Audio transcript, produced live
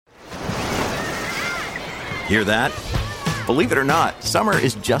Hear that? Believe it or not, summer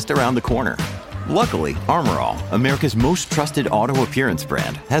is just around the corner. Luckily, Armor All, America's most trusted auto appearance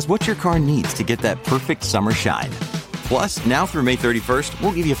brand, has what your car needs to get that perfect summer shine. Plus, now through May 31st,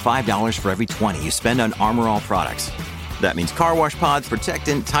 we'll give you $5 for every $20 you spend on Armor All products. That means car wash pods,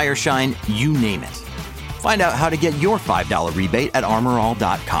 protectant, tire shine, you name it. Find out how to get your $5 rebate at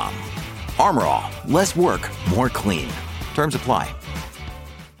armorall.com. Armor All, less work, more clean. Terms apply.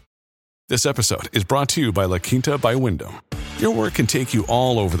 This episode is brought to you by La Quinta by Wyndham. Your work can take you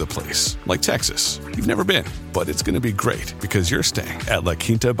all over the place, like Texas. You've never been, but it's going to be great because you're staying at La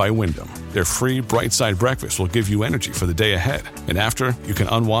Quinta by Wyndham. Their free Bright Side breakfast will give you energy for the day ahead. And after, you can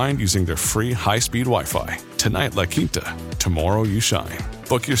unwind using their free high-speed Wi-Fi. Tonight, La Quinta. Tomorrow, you shine.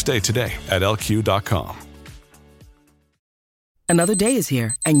 Book your stay today at LQ.com. Another day is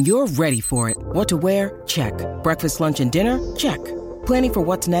here, and you're ready for it. What to wear? Check. Breakfast, lunch, and dinner? Check. Planning for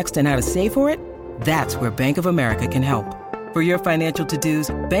what's next and how to save for it? That's where Bank of America can help. For your financial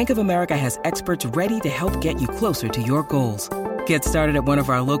to-dos, Bank of America has experts ready to help get you closer to your goals. Get started at one of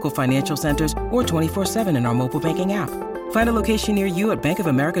our local financial centers or 24/7 in our mobile banking app. Find a location near you at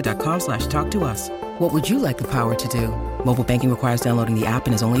bankofamerica.com/talktous. What would you like the power to do? Mobile banking requires downloading the app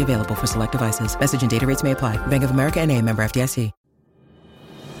and is only available for select devices. Message and data rates may apply. Bank of America NA, member FDIC.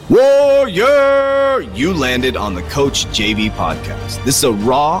 Warrior! You landed on the Coach JV podcast. This is a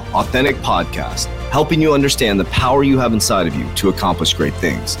raw, authentic podcast helping you understand the power you have inside of you to accomplish great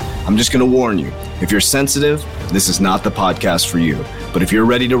things. I'm just going to warn you, if you're sensitive, this is not the podcast for you. But if you're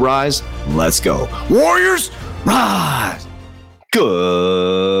ready to rise, let's go. Warriors, rise!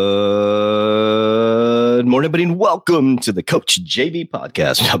 Good morning, everybody, and welcome to the Coach JV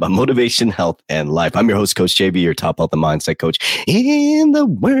podcast about motivation, health, and life. I'm your host, Coach JV, your top health and mindset coach in the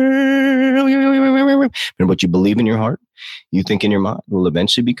world. Remember, what you believe in your heart, you think in your mind, will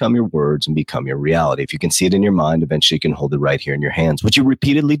eventually become your words and become your reality. If you can see it in your mind, eventually you can hold it right here in your hands. What you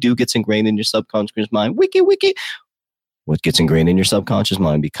repeatedly do gets ingrained in your subconscious mind. Wiki. What gets ingrained in your subconscious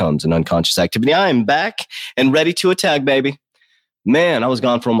mind becomes an unconscious activity. I am back and ready to attack, baby. Man, I was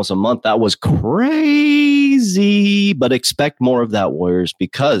gone for almost a month. That was crazy, but expect more of that, warriors,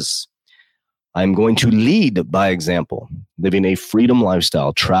 because I'm going to lead by example, living a freedom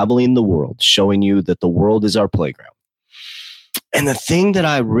lifestyle, traveling the world, showing you that the world is our playground. And the thing that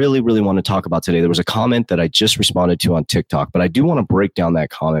I really, really want to talk about today, there was a comment that I just responded to on TikTok, but I do want to break down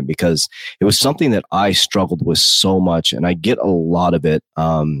that comment because it was something that I struggled with so much, and I get a lot of it,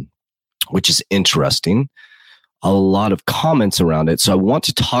 which is interesting. A lot of comments around it. So I want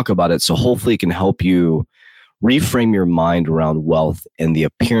to talk about it. So hopefully it can help you reframe your mind around wealth and the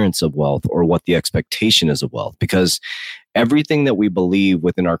appearance of wealth, or what the expectation is of wealth. Because everything that we believe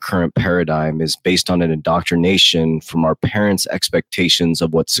within our current paradigm is based on an indoctrination from our parents' expectations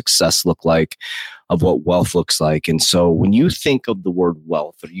of what success look like, of what wealth looks like. And so when you think of the word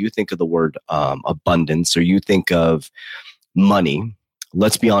wealth, or you think of the word abundance, or you think of money,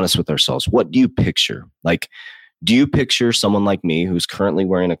 let's be honest with ourselves. What do you picture? Like, do you picture someone like me who's currently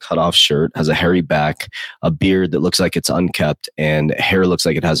wearing a cutoff shirt, has a hairy back, a beard that looks like it's unkept, and hair looks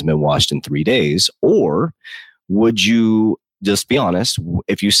like it hasn't been washed in 3 days? Or would you just be honest,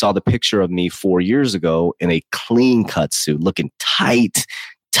 if you saw the picture of me 4 years ago in a clean cut suit, looking tight,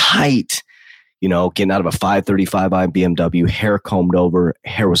 you know, getting out of a 535i BMW, hair combed over,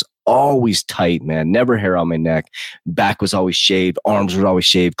 hair was always tight, man, never hair on my neck, back was always shaved, arms were always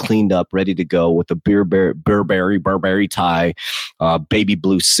shaved, cleaned up, ready to go with a Burberry tie, baby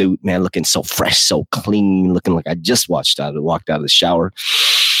blue suit, man, looking so fresh, so clean, looking like I just walked out of the shower.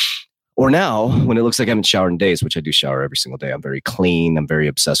 Or now, when it looks like I haven't showered in days, which I do shower every single day. I'm very clean. I'm very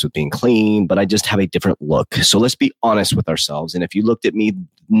obsessed with being clean, but I just have a different look. So let's be honest with ourselves. And if you looked at me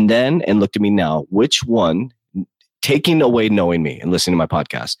then and looked at me now, which one, taking away knowing me and listening to my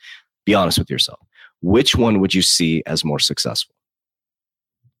podcast, be honest with yourself. Which one would you see as more successful?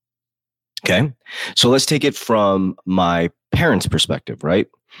 Okay. So let's take it from my parents' perspective, right?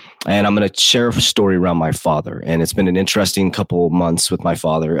 And I'm going to share a story around my father. And it's been an interesting couple of months with my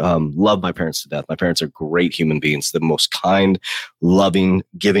father. Love my parents to death. My parents are great human beings, the most kind, loving,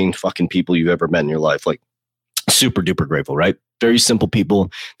 giving fucking people you've ever met in your life. Like, super duper grateful, right? Very simple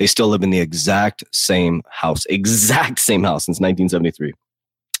people. They still live in the exact same house since 1973.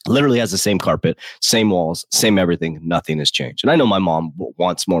 Literally has the same carpet, same walls, same everything. Nothing has changed. And I know my mom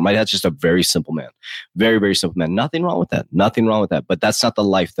wants more. My dad's just a very simple man. Very, very simple man. Nothing wrong with that. Nothing wrong with that. But that's not the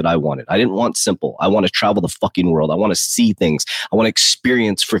life that I wanted. I didn't want simple. I want to travel the fucking world. I want to see things. I want to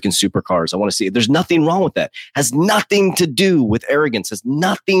experience freaking supercars. I want to see. There's nothing wrong with that. Has nothing to do with arrogance. Has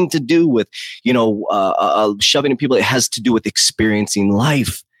nothing to do with, shoving in people. It has to do with experiencing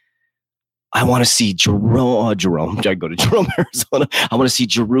life. I want to see Jerome. I go to Jerome, Arizona. I want to see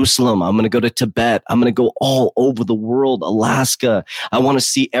Jerusalem. I'm going to go to Tibet. I'm going to go all over the world, Alaska. I want to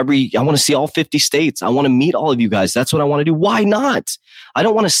see all 50 states. I want to meet all of you guys. That's what I want to do. Why not? I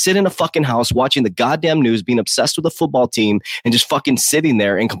don't want to sit in a fucking house watching the goddamn news, being obsessed with a football team and just fucking sitting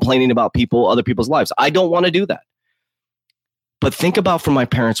there and complaining about other people's lives. I don't want to do that. But think about from my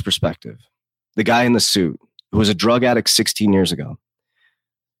parents' perspective, the guy in the suit who was a drug addict 16 years ago,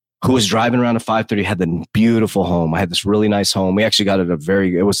 who was driving around a 530, had the beautiful home. I had this really nice home. We actually got it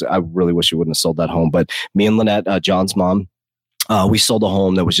I really wish we wouldn't have sold that home, but me and Lynette, John's mom, we sold a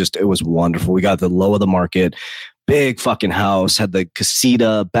home that it was wonderful. We got the low of the market, big fucking house, had the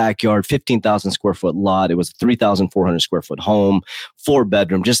casita, backyard, 15,000 square foot lot. It was a 3,400 square foot home,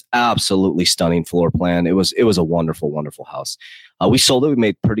 4-bedroom, just absolutely stunning floor plan. It was a wonderful, wonderful house. We sold it. We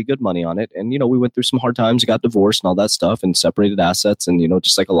made pretty good money on it. And, we went through some hard times, got divorced and all that stuff and separated assets and,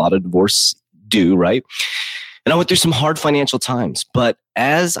 just like a lot of divorce do, right? And I went through some hard financial times. But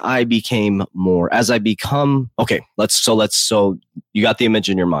so you got the image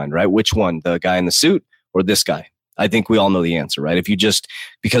in your mind, right? Which one? The guy in the suit or this guy? I think we all know the answer, right?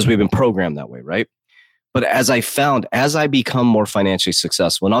 Because we've been programmed that way, right? But as I become more financially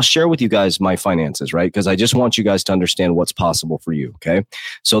successful, and I'll share with you guys my finances, right? Because I just want you guys to understand what's possible for you, okay?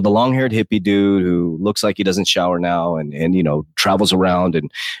 So the long-haired hippie dude who looks like he doesn't shower now and travels around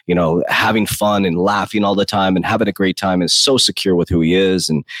and, having fun and laughing all the time and having a great time, is so secure with who he is,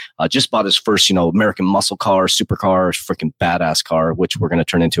 and just bought his first, American muscle car, supercar, freaking badass car, which we're going to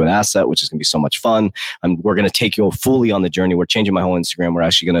turn into an asset, which is going to be so much fun. We're going to take you fully on the journey. We're changing my whole Instagram. We're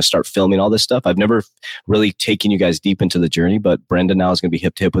actually going to start filming all this stuff. I've never really taking you guys deep into the journey, but Brenda now is going to be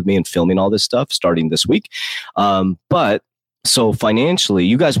hip to hip with me and filming all this stuff starting this week. But so financially,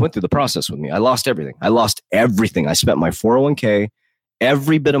 you guys went through the process with me. I lost everything. I spent my 401k,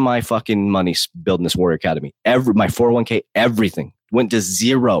 every bit of my fucking money building this Warrior Academy, my 401k, everything went to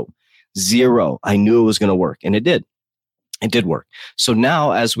zero. I knew it was going to work, and it did. It did work. So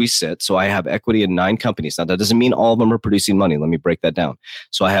now as we sit, I have equity in 9 companies. Now that doesn't mean all of them are producing money. Let me break that down.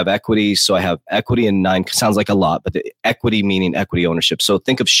 So I have equity. So I have equity in 9, sounds like a lot, but the equity meaning equity ownership. So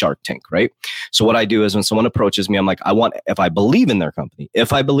think of Shark Tank, right? So what I do is when someone approaches me, I'm like, if I believe in their company,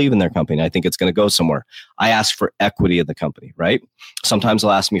 I think it's going to go somewhere, I ask for equity of the company, right? Sometimes they'll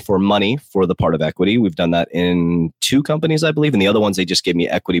ask me for money for the part of equity. We've done that in 2 companies, I believe. And the other ones, they just gave me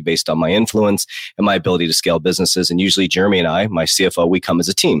equity based on my influence and my ability to scale businesses. And usually Jeremy and I, my CFO, we come as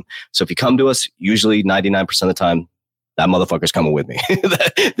a team. So if you come to us, usually 99% of the time, that motherfucker's coming with me.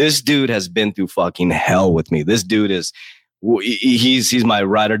 This dude has been through fucking hell with me. This dude he's my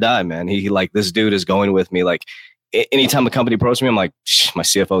ride or die, man. This dude is going with me. Like anytime a company approaches me, I'm like, my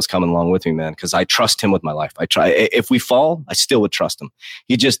CFO is coming along with me, man. Cause I trust him with my life. If we fall, I still would trust him.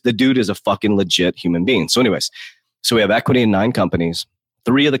 The dude is a fucking legit human being. So anyways, we have equity in 9 companies.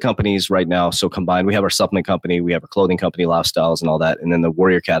 3 of the companies right now, so combined, we have our supplement company, we have our clothing company, Lifestyles and all that, and then the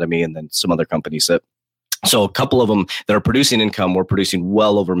Warrior Academy, and then some other companies so a couple of them that are producing income, we're producing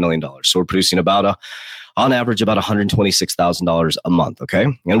well over $1 million. So we're producing on average, about $126,000 a month, okay?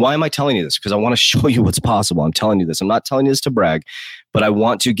 And why am I telling you this? Because I want to show you what's possible. I'm telling you this. I'm not telling you this to brag, but I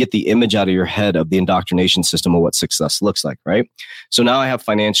want to get the image out of your head of the indoctrination system of what success looks like, right? So now I have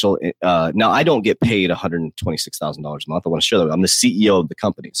financial, now I don't get paid $126,000 a month. I want to share that. I'm the CEO of the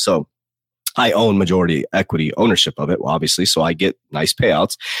company. So I own majority equity ownership of it, obviously. So I get nice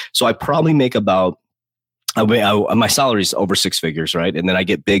payouts. So I probably make about, my salary is over 6 figures, right? And then I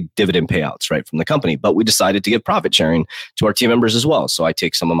get big dividend payouts, right, from the company. But we decided to give profit sharing to our team members as well. So I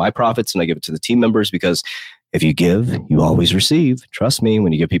take some of my profits and I give it to the team members, because if you give, you always receive. Trust me,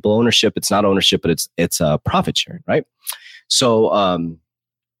 when you give people ownership, it's not ownership, but it's profit sharing, right? So I'm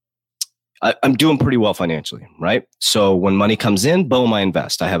doing pretty well financially, right? So when money comes in, boom, I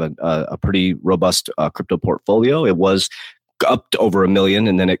invest. I have a pretty robust crypto portfolio. It was up to over $1 million,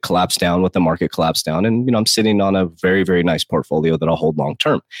 and then it collapsed down with the market collapsed down. And, I'm sitting on a very, very nice portfolio that I'll hold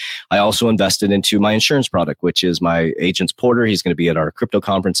long-term. I also invested into my insurance product, which is my agent's Porter. He's going to be at our crypto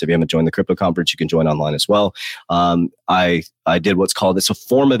conference. If you haven't joined the crypto conference, you can join online as well. I did what's called, it's a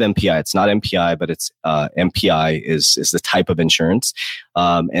form of MPI. It's not MPI, but it's MPI is the type of insurance.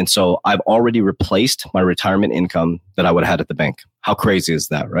 And so I've already replaced my retirement income that I would have had at the bank. How crazy is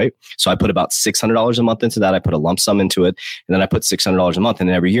that, right? So I put about $600 a month into that. I put a lump sum into it, and then I put $600 a month. And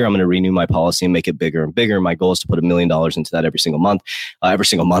then every year I'm going to renew my policy and make it bigger and bigger. My goal is to put $1 million into that every single month.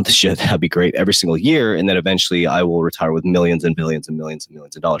 Shit, that'd be great. Every single year. And then eventually I will retire with millions and billions and millions and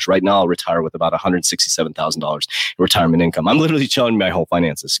millions of dollars. Right now I'll retire with about $167,000 in retirement income. I'm literally showing my whole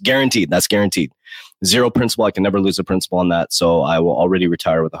finances. Guaranteed. That's guaranteed. Zero principal. I can never lose a principal on that. So I will already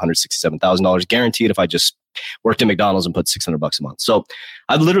retire with $167,000 guaranteed if I just worked at McDonald's and put $600 a month. So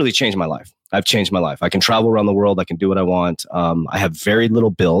I've literally changed my life. I've changed my life. I can travel around the world. I can do what I want. I have very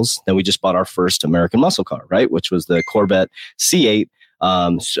little bills. Then we just bought our first American muscle car, right? Which was the Corvette C8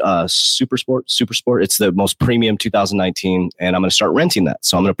 Super Sport. It's the most premium 2019. And I'm going to start renting that.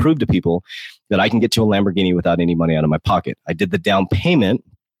 So I'm going to prove to people that I can get to a Lamborghini without any money out of my pocket. I did the down payment.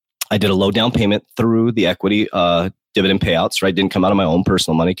 I did a low down payment through the equity dividend payouts, right? Didn't come out of my own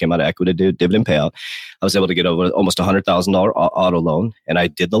personal money, came out of equity dividend payout. I was able to get over almost $100,000 auto loan. And I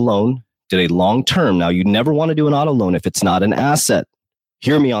did the loan, did a long term. Now, you never want to do an auto loan if it's not an asset.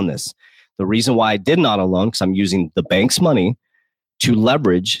 Hear me on this. The reason why I did an auto loan, because I'm using the bank's money to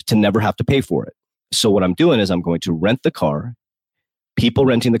leverage to never have to pay for it. So what I'm doing is I'm going to rent the car. People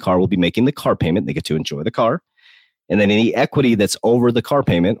renting the car will be making the car payment. They get to enjoy the car. And then any equity that's over the car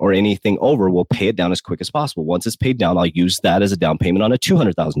payment or anything over, will pay it down as quick as possible. Once it's paid down, I'll use that as a down payment on a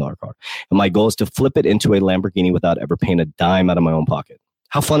 $200,000 car. And my goal is to flip it into a Lamborghini without ever paying a dime out of my own pocket.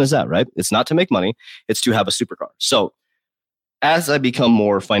 How fun is that, right? It's not to make money. It's to have a supercar. So as I become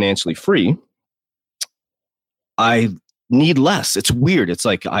more financially free, I need less. It's weird. It's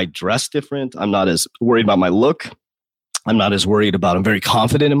like I dress different. I'm not as worried about my look. I'm not as worried about, I'm very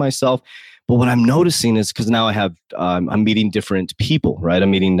confident in myself. But what I'm noticing is because now I have, I'm meeting different people, right?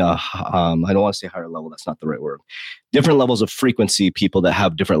 I'm meeting, I don't want to say higher level. That's not the right word. Different levels of frequency, people that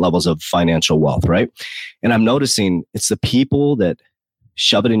have different levels of financial wealth, right? And I'm noticing it's the people that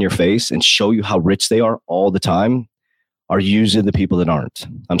shove it in your face and show you how rich they are all the time are usually the people that aren't.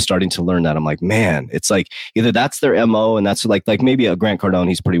 I'm starting to learn that. I'm like, man, it's like either that's their MO and that's like maybe a Grant Cardone,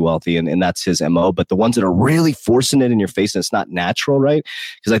 he's pretty wealthy and that's his MO, but the ones that are really forcing it in your face and it's not natural, right?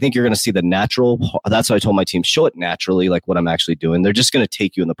 Because I think you're going to see the natural, that's what I told my team, show it naturally, like what I'm actually doing. They're just going to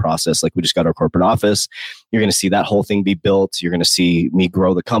take you in the process. Like we just got our corporate office. You're going to see that whole thing be built. You're going to see me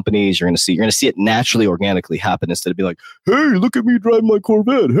grow the companies. You're going to see it naturally, organically happen instead of being like, hey, look at me drive my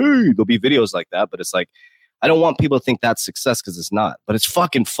Corvette. Hey, there'll be videos like that, but it's like, I don't want people to think that's success because it's not. But it's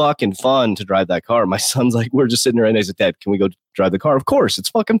fucking fun to drive that car. My son's like, we're just sitting there right now. He's like, Dad, can we go drive the car? Of course,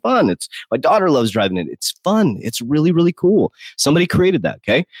 it's fucking fun. It's my daughter loves driving it. It's fun. It's really, really cool. Somebody created that,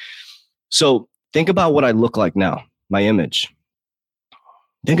 okay? So think about what I look like now, my image.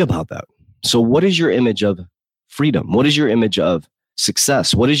 Think about that. So what is your image of freedom? What is your image of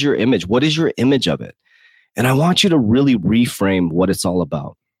success? What is your image? What is your image of it? And I want you to really reframe what it's all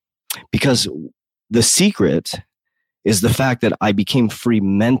about. Because the secret is the fact that I became free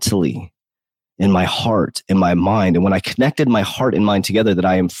mentally in my heart, in my mind. And when I connected my heart and mind together, that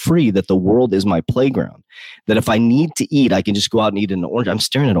I am free, that the world is my playground, that if I need to eat, I can just go out and eat an orange. I'm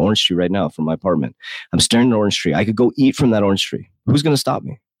staring at an orange tree right now from my apartment. I'm staring at an orange tree. I could go eat from that orange tree. Who's going to stop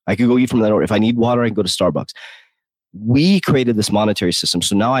me? I could go eat from that. If I need water, I can go to Starbucks. We created this monetary system.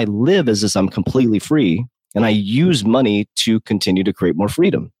 So now I live as if I'm completely free and I use money to continue to create more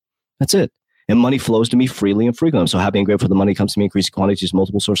freedom. That's it. And money flows to me freely and frequently. I'm so happy and grateful the money comes to me, increasing quantities,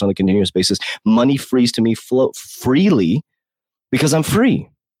 multiple sources on a continuous basis. Money frees to me flow freely because I'm free.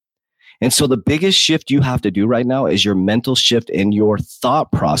 And so the biggest shift you have to do right now is your mental shift in your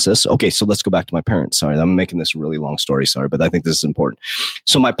thought process. Okay, so let's go back to my parents. Sorry, I'm making this a really long story. Sorry, but I think this is important.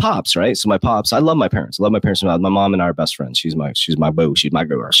 So my pops, right? So my pops, I love my parents. I love my parents. My mom and I are best friends. She's my boo. She's my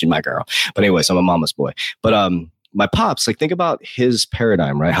girl. She's my girl. But anyways, I'm a mama's boy. But my pops, like think about his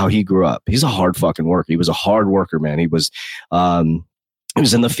paradigm, right? How he grew up. He's a hard fucking worker. He was a hard worker, man. He was in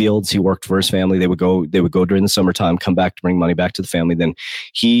the fields. He worked for his family. They would go during the summertime, come back to bring money back to the family. Then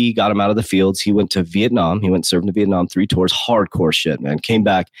he got him out of the fields. He went to Vietnam. He went and served in Vietnam 3 tours, hardcore shit, man. Came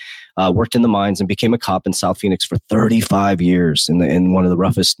back, worked in the mines and became a cop in South Phoenix for 35 years in one of the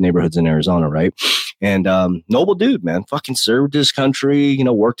roughest neighborhoods in Arizona, right? And noble dude, man, fucking served his country,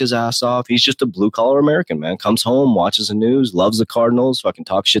 worked his ass off. He's just a blue collar American, man. Comes home, watches the news, loves the Cardinals, fucking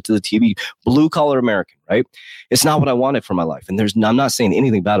talks shit to the TV. Blue collar American, right? It's not what I wanted for my life. And I'm not saying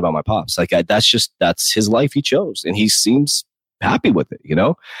anything bad about my pops. Like that's his life he chose. And he seems happy with it,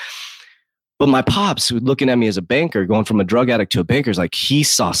 But my pops, who looking at me as a banker, going from a drug addict to a banker, is like, he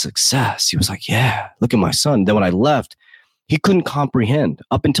saw success. He was like, yeah, look at my son. Then when I left, he couldn't comprehend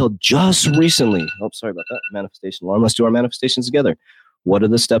up until just recently. Oh, sorry about that. Manifestation alarm. Let's do our manifestations together. What are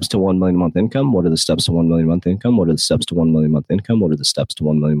the steps to 1 million a month income? What are the steps to 1 million a month income? What are the steps to 1 million a month income? What are the steps to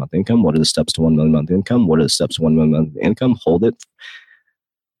 1 million a month income? What are the steps to 1 million a month income? What are the steps to 1 million a month income? Hold it.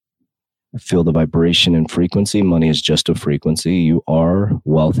 Feel the vibration and frequency. Money is just a frequency. You are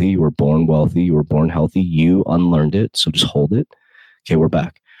wealthy. You were born wealthy. You were born healthy. You unlearned it. So just hold it. Okay, we're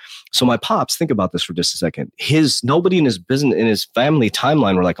back. So my pops, think about this for just a second. Nobody in his business, in his family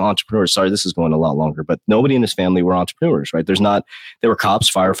timeline were like entrepreneurs. Sorry, this is going a lot longer, but nobody in his family were entrepreneurs, right? They were cops,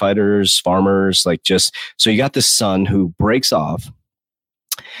 firefighters, farmers, so you got this son who breaks off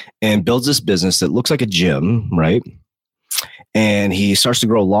and builds this business that looks like a gym, right? And he starts to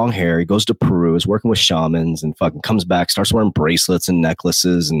grow long hair. He goes to Peru, is working with shamans, and fucking comes back, starts wearing bracelets and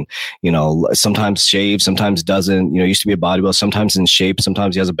necklaces, and, sometimes shaves, sometimes doesn't. Used to be a bodybuilder, sometimes in shape,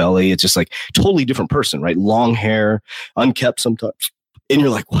 sometimes he has a belly. It's just like totally different person, right? Long hair, unkept sometimes. And you're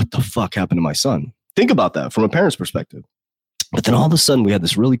like, what the fuck happened to my son? Think about that from a parent's perspective. But then all of a sudden we had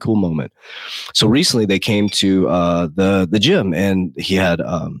this really cool moment. So recently they came to the gym, and he had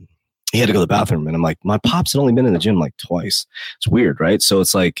to go to the bathroom. And I'm like, my pops had only been in the gym like twice. It's weird, right? So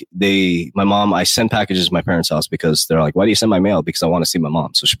it's like my mom, I send packages to my parents' house because they're like, why do you send my mail? Because I want to see my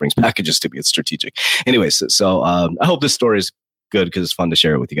mom. So she brings packages to me. It's strategic. Anyways, so I hope this story is good because it's fun to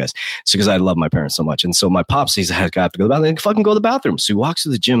share it with you guys. It's because I love my parents so much. And so my pops, he's like, I have to go to the bathroom. Fucking go to the bathroom. So he walks to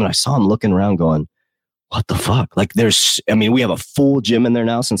the gym, and I saw him looking around going, what the fuck? Like we have a full gym in there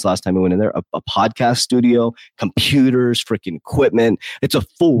now since last time we went in there, a podcast studio, computers, freaking equipment.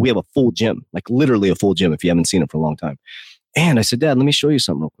 We have a full gym, like literally a full gym if you haven't seen it for a long time. And I said, Dad, let me show you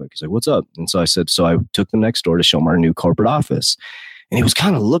something real quick. He's like, what's up? And so I took them next door to show him our new corporate office. And he was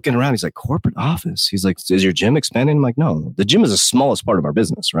kind of looking around. He's like, corporate office? He's like, is your gym expanding? I'm like, no, the gym is the smallest part of our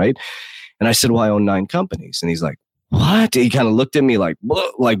business, right? And I said, well, I own 9 companies. And he's like, what? He kind of looked at me like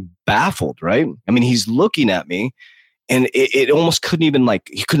baffled, right? I mean, he's looking at me, and it almost couldn't even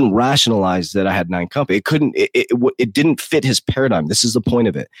he couldn't rationalize that I had 9 companies. It didn't fit his paradigm. This is the point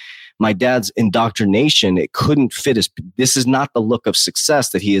of it. My dad's indoctrination, it couldn't fit this is not the look of success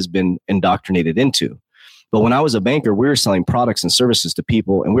that he has been indoctrinated into. But when I was a banker, we were selling products and services to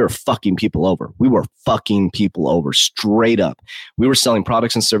people, and we were fucking people over. We were fucking people over straight up. We were selling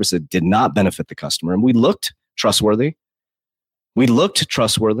products and services that did not benefit the customer, and we looked trustworthy.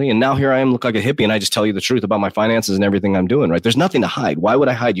 And now here I am, look like a hippie, and I just tell you the truth about my finances and everything I'm doing, right? There's nothing to hide. Why would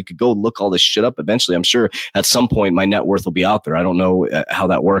I hide? You could go look all this shit up eventually. I'm sure at some point my net worth will be out there. I don't know how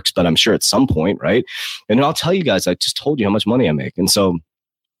that works, but I'm sure at some point, right? And I'll tell you guys, I just told you how much money I make. And so,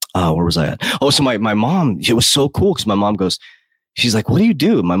 where was I at? Oh, so my mom, it was so cool because my mom goes, she's like, what do you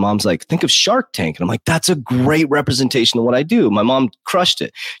do? And my mom's like, think of Shark Tank. And I'm like, that's a great representation of what I do. My mom crushed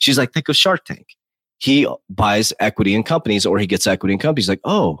it. She's like, think of Shark Tank. He buys equity in companies, or he gets equity in companies. Like,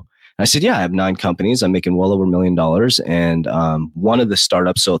 oh, and I said, yeah, I have 9 companies. I'm making well over $1 million. And one of the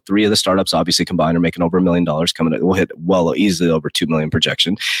startups, so 3 of the startups obviously combined are making over $1 million. We'll hit well easily over 2 million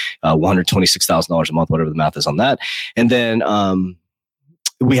projection, $126,000 a month, whatever the math is on that. And then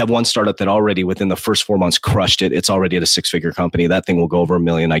we have one startup that already within the first 4 months crushed it. It's already at a 6-figure company. That thing will go over $1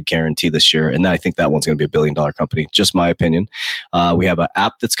 million, I guarantee, this year. And I think that one's going to be a $1 billion company. Just my opinion. We have an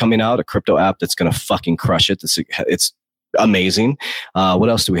app that's coming out, a crypto app that's going to fucking crush it. It's amazing. What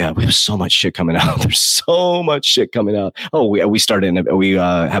else do we have? We have so much shit coming out. There's so much shit coming out. Oh, we have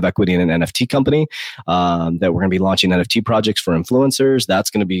equity in an NFT company that we're going to be launching NFT projects for influencers. That's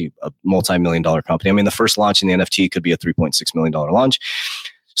going to be a multi-million-dollar company. I mean, the first launch in the NFT could be a $3.6 million launch.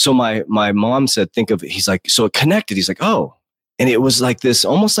 So my mom said, he's like, so it connected. He's like, oh, and it was like this,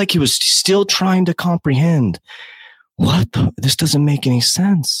 almost like he was still trying to comprehend. This doesn't make any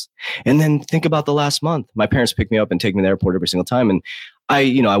sense. And then think about the last month. My parents picked me up and take me to the airport every single time. And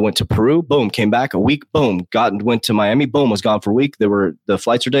I went to Peru, boom, came back a week, boom, went to Miami, boom, was gone for a week. The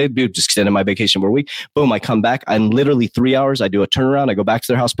flights are delayed, just extended my vacation for a week. Boom, I come back. I'm literally 3 hours. I do a turnaround. I go back to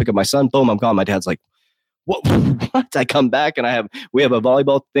their house, pick up my son. Boom, I'm gone. My dad's like, what? I come back and we have a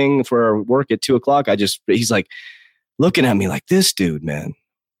volleyball thing for our work at 2:00. He's like looking at me like, this dude, man.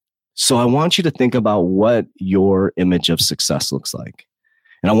 So I want you to think about what your image of success looks like.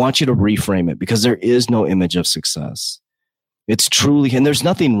 And I want you to reframe it, because there is no image of success. It's truly, and there's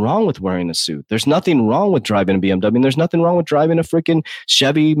nothing wrong with wearing a suit. There's nothing wrong with driving a BMW. And there's nothing wrong with driving a freaking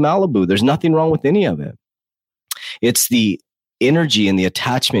Chevy Malibu. There's nothing wrong with any of it. It's the energy and the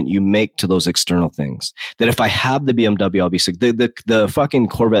attachment you make to those external things. That if I have the BMW, I'll be sick. The fucking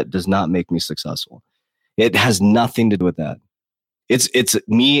Corvette does not make me successful. It has nothing to do with that. It's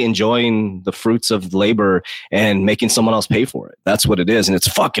me enjoying the fruits of labor and making someone else pay for it. That's what it is. And it's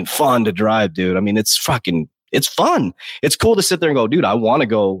fucking fun to drive, dude. I mean, it's fun. It's cool to sit there and go, dude, I want to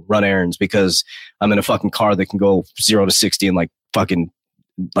go run errands because I'm in a fucking car that can go 0 to 60 in like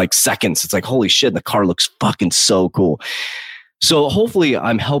seconds. It's like, holy shit, the car looks fucking so cool. So hopefully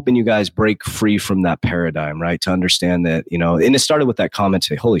I'm helping you guys break free from that paradigm, right? To understand that, and it started with that comment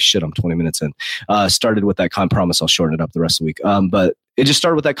today. Holy shit, I'm 20 minutes in. Started with that comment. Promise I'll shorten it up the rest of the week. But it just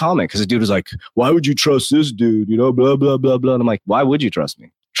started with that comment because the dude was like, why would you trust this dude? Blah, blah, blah, blah. And I'm like, why would you trust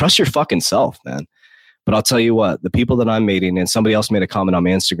me? Trust your fucking self, man. But I'll tell you what, the people that I'm meeting, and somebody else made a comment on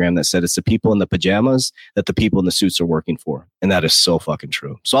my Instagram that said it's the people in the pajamas that the people in the suits are working for. And that is so fucking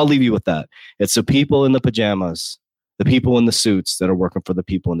true. So I'll leave you with that. It's the people in the pajamas, the people in the suits that are working for the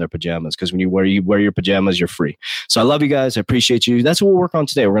people in their pajamas. Because when you wear your pajamas, you're free. So I love you guys. I appreciate you. That's what we'll work on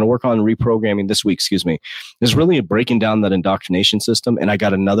today. We're going to work on reprogramming this week, There's really breaking down that indoctrination system. And I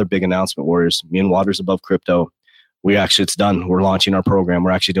got another big announcement, Warriors. Me and Waters Above Crypto. It's done. We're launching our program.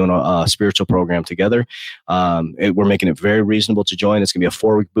 We're actually doing a spiritual program together. We're making it very reasonable to join. It's going to be a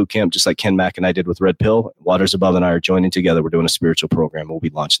 4-week boot camp, just like Ken Mack and I did with Red Pill. Waters Above and I are joining together. We're doing a spiritual program. We'll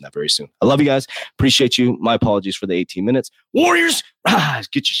be launching that very soon. I love you guys. Appreciate you. My apologies for the 18 minutes. Warriors,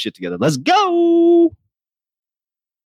 get your shit together. Let's go.